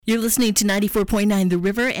You're listening to 94.9 The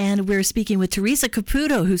River, and we're speaking with Teresa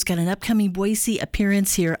Caputo, who's got an upcoming Boise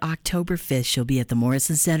appearance here October 5th. She'll be at the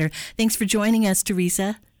Morrison Center. Thanks for joining us,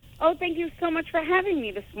 Teresa. Oh, thank you so much for having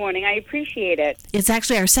me this morning. I appreciate it. It's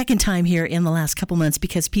actually our second time here in the last couple months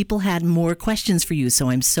because people had more questions for you, so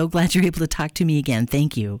I'm so glad you're able to talk to me again.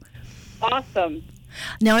 Thank you. Awesome.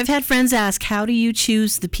 Now, I've had friends ask, how do you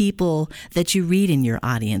choose the people that you read in your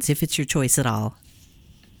audience, if it's your choice at all?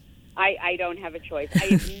 I don't have a choice. I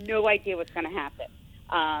have no idea what's going to happen.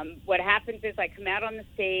 What happens is I come out on the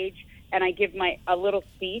stage and I give a little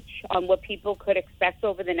speech on what people could expect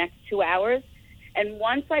over the next 2 hours. And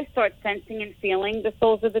once I start sensing and feeling the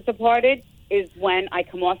souls of the departed is when I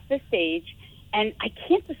come off the stage, and I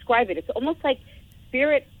can't describe it. It's almost like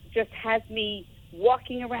Spirit just has me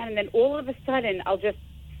walking around, and then all of a sudden I'll just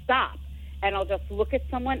stop. And I'll just look at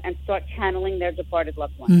someone and start channeling their departed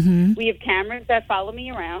loved one. Mm-hmm. We have cameras that follow me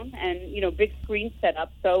around and, big screen set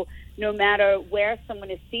up. So no matter where someone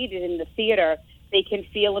is seated in the theater, they can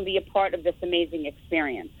feel and be a part of this amazing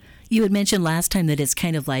experience. You had mentioned last time that it's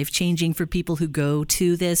kind of life-changing for people who go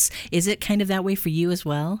to this. Is it kind of that way for you as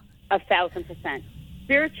well? 1,000%.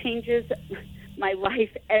 Spirit changes my life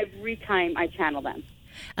every time I channel them.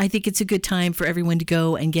 I think it's a good time for everyone to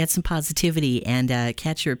go and get some positivity and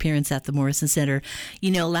catch your appearance at the Morrison Center.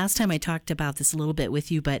 Last time I talked about this a little bit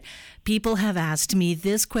with you, but people have asked me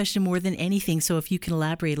this question more than anything, so if you can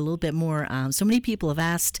elaborate a little bit more. So many people have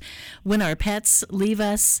asked, when our pets leave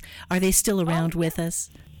us, are they still around with us?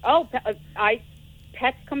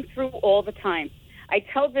 Pets come through all the time. I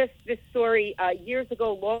tell this story years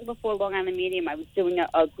ago, long before Long Island Medium. I was doing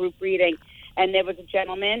a group reading, and there was a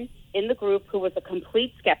gentleman in the group who was a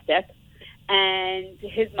complete skeptic, and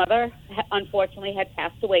his mother, unfortunately, had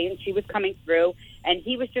passed away, and she was coming through, and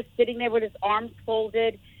he was just sitting there with his arms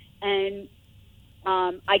folded, and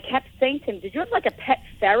I kept saying to him, did you have like a pet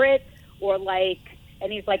ferret or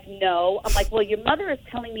and he's like, no. I'm like, well, your mother is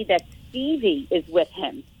telling me that Stevie is with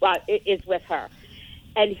him, is with her.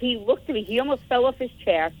 And he looked at me, he almost fell off his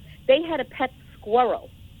chair. They had a pet squirrel.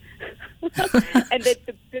 And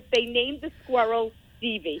they named the squirrel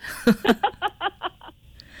Stevie.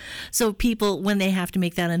 So people, when they have to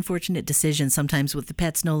make that unfortunate decision, sometimes with the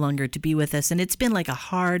pets no longer to be with us, and it's been like a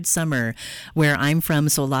hard summer where I'm from,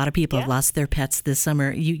 so a lot of people have lost their pets this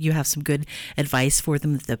summer. You have some good advice for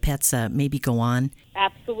them that the pets maybe go on?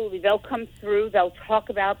 Absolutely. They'll come through. They'll talk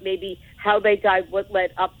about maybe how they died, what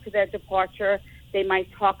led up to their departure. They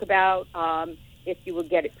might talk about if you were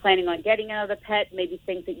planning on getting another pet, maybe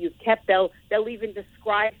things that you've kept. They'll even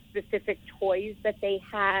describe specific toys that they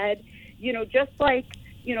had, just like,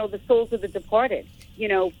 the souls of the departed.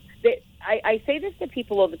 I say this to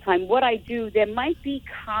people all the time. What I do, there might be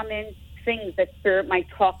common things that Spirit might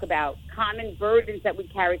talk about, common burdens that we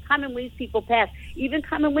carry, common ways people pass, even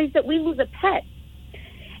common ways that we lose a pet.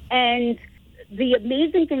 And the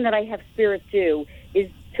amazing thing that I have Spirit do is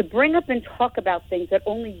to bring up and talk about things that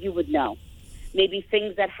only you would know. Maybe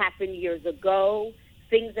things that happened years ago,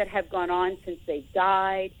 things that have gone on since they've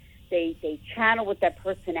died. They channel with their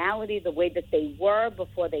personality, the way that they were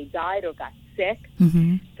before they died or got sick.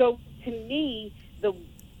 Mm-hmm. So to me,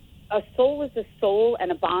 a soul is a soul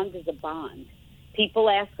and a bond is a bond. People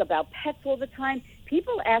ask about pets all the time.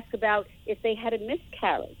 People ask about if they had a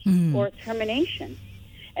miscarriage or a termination.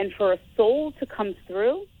 And for a soul to come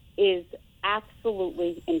through is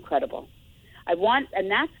absolutely incredible. And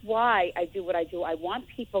that's why I do what I do. I want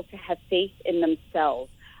people to have faith in themselves.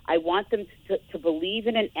 I want them to believe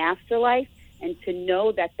in an afterlife and to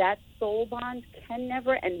know that soul bond can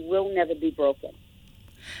never and will never be broken.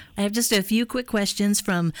 I have just a few quick questions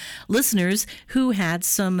from listeners who had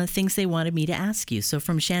some things they wanted me to ask you. So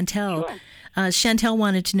from Chantel, sure. Chantel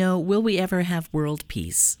wanted to know, will we ever have world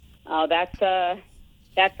peace? Oh, that's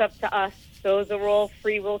up to us. Those are all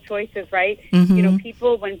free will choices, right?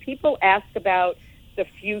 Mm-hmm. When people ask about the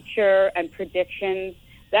future and predictions,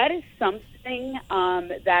 that is something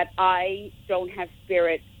that I don't have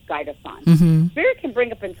Spirit guide us on. Mm-hmm. Spirit can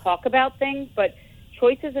bring up and talk about things, but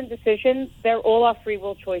choices and decisions, they're all our free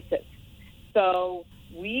will choices. So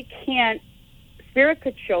we can't, Spirit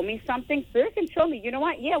could show me something. Spirit can show me, you know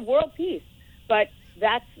what? Yeah, world peace. But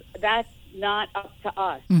that's not up to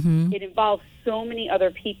us. Mm-hmm. It involves so many other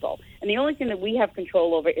people. And the only thing that we have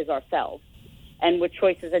control over is ourselves and what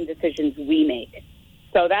choices and decisions we make.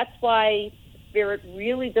 So that's why Spirit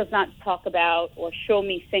really does not talk about or show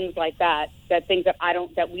me things like that things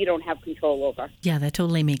that we don't have control over. Yeah, that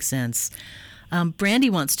totally makes sense. Brandy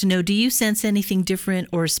wants to know, do you sense anything different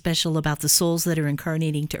or special about the souls that are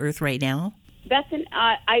incarnating to Earth right now?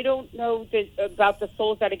 I don't know about the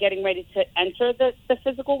souls that are getting ready to enter the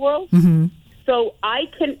physical world. Mm-hmm. So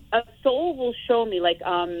a soul will show me, like,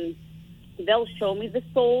 they'll show me the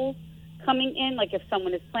souls coming in, like if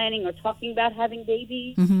someone is planning or talking about having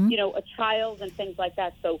babies, a child and things like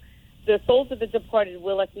that. So the souls of the departed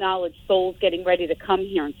will acknowledge souls getting ready to come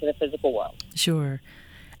here into the physical world. Sure.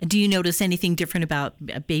 Do you notice anything different about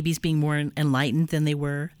babies being more enlightened than they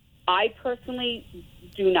were? I personally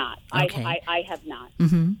do not. Okay. I have not.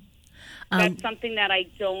 Mm-hmm. That's something that I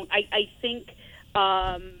don't. I think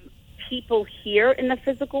people here in the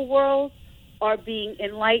physical world are being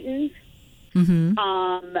enlightened.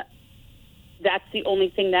 Mm-hmm. That's the only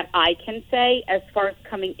thing that I can say as far as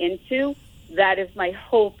coming into. That is my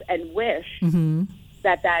hope and wish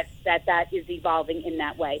that is evolving in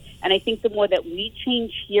that way. And I think the more that we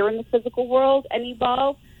change here in the physical world and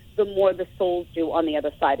evolve, the more the souls do on the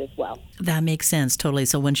other side as well. That makes sense, totally.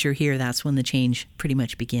 So once you're here, that's when the change pretty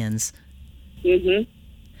much begins. Mm-hmm.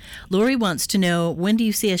 Lori wants to know, when do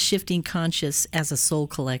you see us shifting conscious as a soul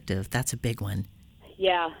collective? That's a big one.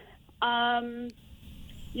 Yeah.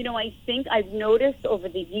 I think I've noticed over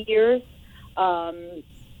the years,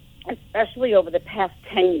 especially over the past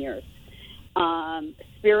 10 years,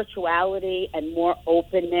 spirituality and more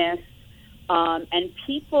openness, and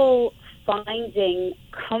people finding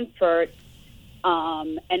comfort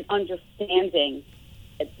and understanding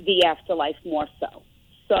the afterlife more so.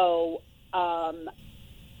 So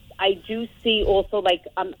I do see also, like,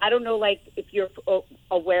 I don't know, like, if you're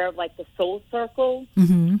aware of, like, the soul circle,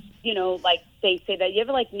 like they say that you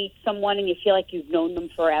ever, like, meet someone and you feel like you've known them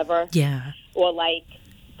forever? Yeah. Or, like,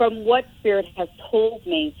 from what Spirit has told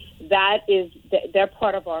me, they're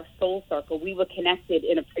part of our soul circle. We were connected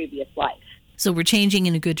in a previous life. So we're changing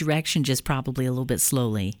in a good direction, just probably a little bit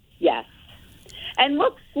slowly. Yes. And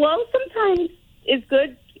look, slow sometimes is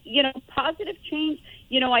good. Positive change.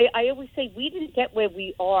 I always say we didn't get where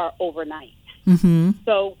we are overnight. Mm-hmm.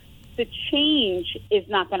 So the change is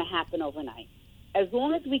not going to happen overnight. As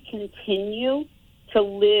long as we continue to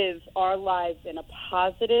live our lives in a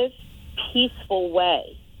positive, peaceful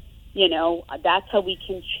way, that's how we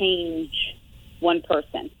can change one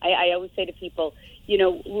person. I always say to people,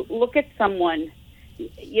 look at someone.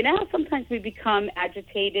 How sometimes we become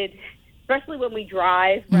agitated, especially when we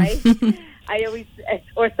drive, right?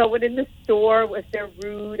 Or someone in the store, if they're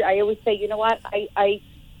rude, I always say, you know what?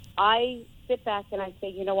 I sit back and I say,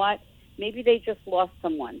 you know what? Maybe they just lost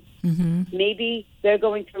someone. Mm-hmm. Maybe they're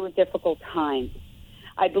going through a difficult time.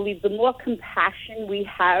 I believe the more compassion we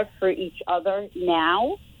have for each other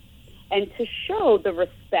now, and to show the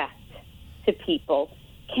respect to people,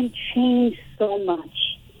 can change so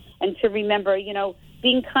much. And to remember,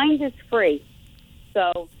 being kind is free.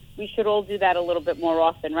 So we should all do that a little bit more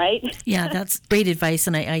often, right? Yeah, that's great advice.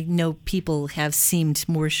 And I know people have seemed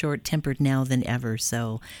more short-tempered now than ever.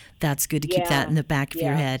 So that's good to keep that in the back of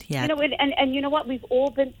your head. Yeah. And you know what?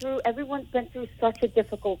 Everyone's been through such a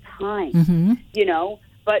difficult time, Mm-hmm.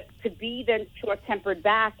 But to be then short-tempered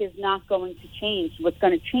back is not going to change. What's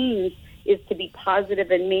going to change is to be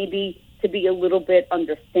positive and maybe to be a little bit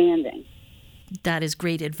understanding. That is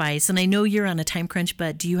great advice. And I know you're on a time crunch,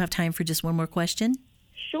 but do you have time for just one more question?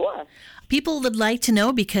 Sure. People would like to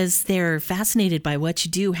know, because they're fascinated by what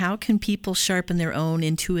you do, how can people sharpen their own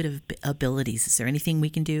intuitive abilities? Is there anything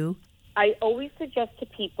we can do? I always suggest to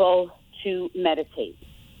people to meditate.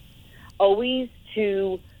 Always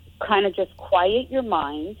to kind of just quiet your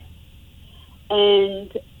mind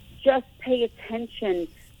and just pay attention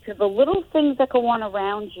to the little things that go on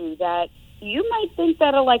around you that you might think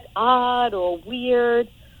that are like odd or weird,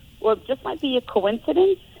 or just might be a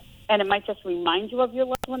coincidence, and it might just remind you of your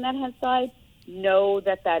loved one that has died. Know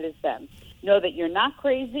that is them. Know that you're not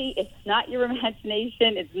crazy. It's not your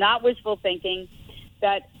imagination. It's not wishful thinking.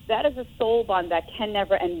 That is a soul bond that can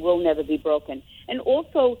never and will never be broken. And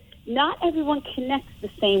also, not everyone connects the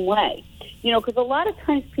same way. Because a lot of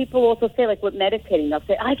times people also say, like with meditating, they'll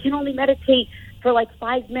say, I can only meditate for like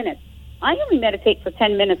 5 minutes. I only meditate for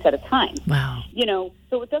 10 minutes at a time. Wow.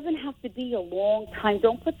 So it doesn't have to be a long time.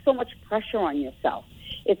 Don't put so much pressure on yourself.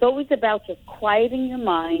 It's always about just quieting your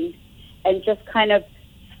mind and just kind of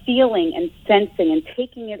feeling and sensing and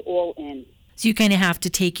taking it all in. So you kind of have to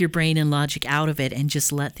take your brain and logic out of it and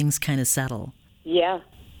just let things kind of settle. Yeah.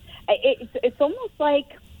 It's almost like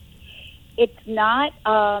it's not,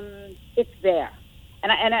 it's there.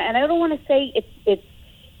 And I don't want to say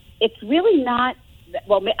it's really not,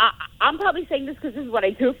 well, I'm probably saying this because this is what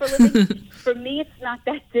I do for a living. For me, it's not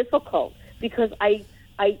that difficult because I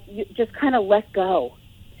just kind of let go.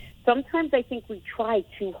 Sometimes I think we try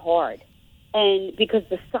too hard. And because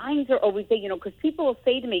the signs are always there, because people will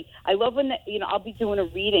say to me, I love when, I'll be doing a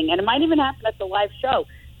reading, and it might even happen at the live show.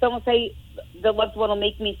 Someone will say the loved one will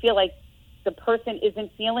make me feel like the person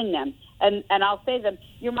isn't feeling them. And I'll say to them,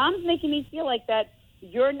 your mom's making me feel like that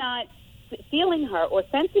you're not feeling her or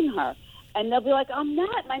sensing her. And they'll be like, I'm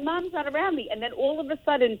not. My mom's not around me. And then all of a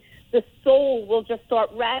sudden, the soul will just start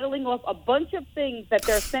rattling off a bunch of things that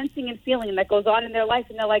they're sensing and feeling that goes on in their life.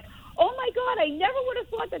 And they're like, oh, my God, I never would have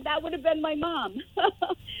thought that would have been my mom.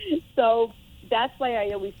 So that's why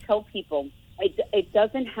I always tell people it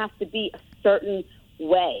doesn't have to be a certain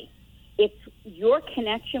way. It's your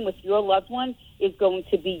connection with your loved one is going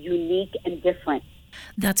to be unique and different.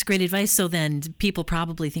 That's great advice. So then people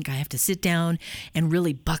probably think I have to sit down and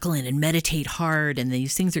really buckle in and meditate hard, and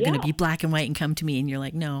these things are going to be black and white and come to me. And you're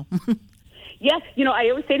like, no. Yes. I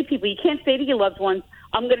always say to people, you can't say to your loved ones,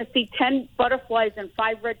 I'm going to see 10 butterflies and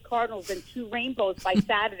 5 red cardinals and 2 rainbows by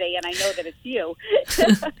Saturday, and I know that it's you.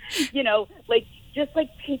 Just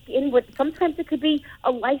take in what, sometimes it could be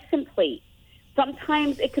a license plate.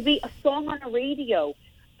 Sometimes it could be a song on a radio.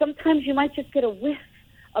 Sometimes you might just get a whiff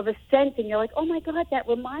of a scent, and you're like, oh, my God, that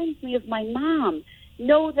reminds me of my mom.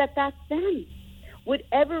 Know that that's them.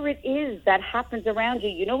 Whatever it is that happens around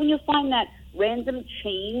you, when you find that random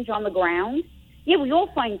change on the ground? Yeah, we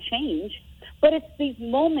all find change. But it's these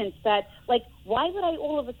moments that, why would I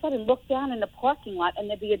all of a sudden look down in the parking lot and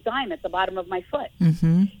there be a dime at the bottom of my foot?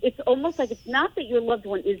 Mm-hmm. It's almost like it's not that your loved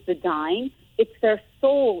one is the dime. It's their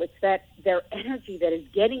soul. It's their energy that is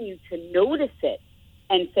getting you to notice it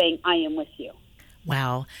and saying, I am with you.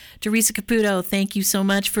 Wow. Teresa Caputo, thank you so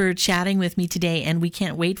much for chatting with me today, and we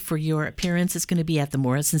can't wait for your appearance. It's going to be at the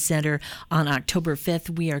Morrison Center on October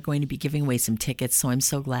 5th. We are going to be giving away some tickets, so I'm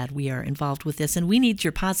so glad we are involved with this, and we need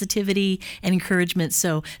your positivity and encouragement,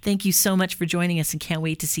 so thank you so much for joining us, and can't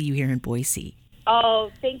wait to see you here in Boise.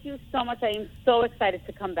 Oh, thank you so much. I am so excited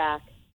to come back.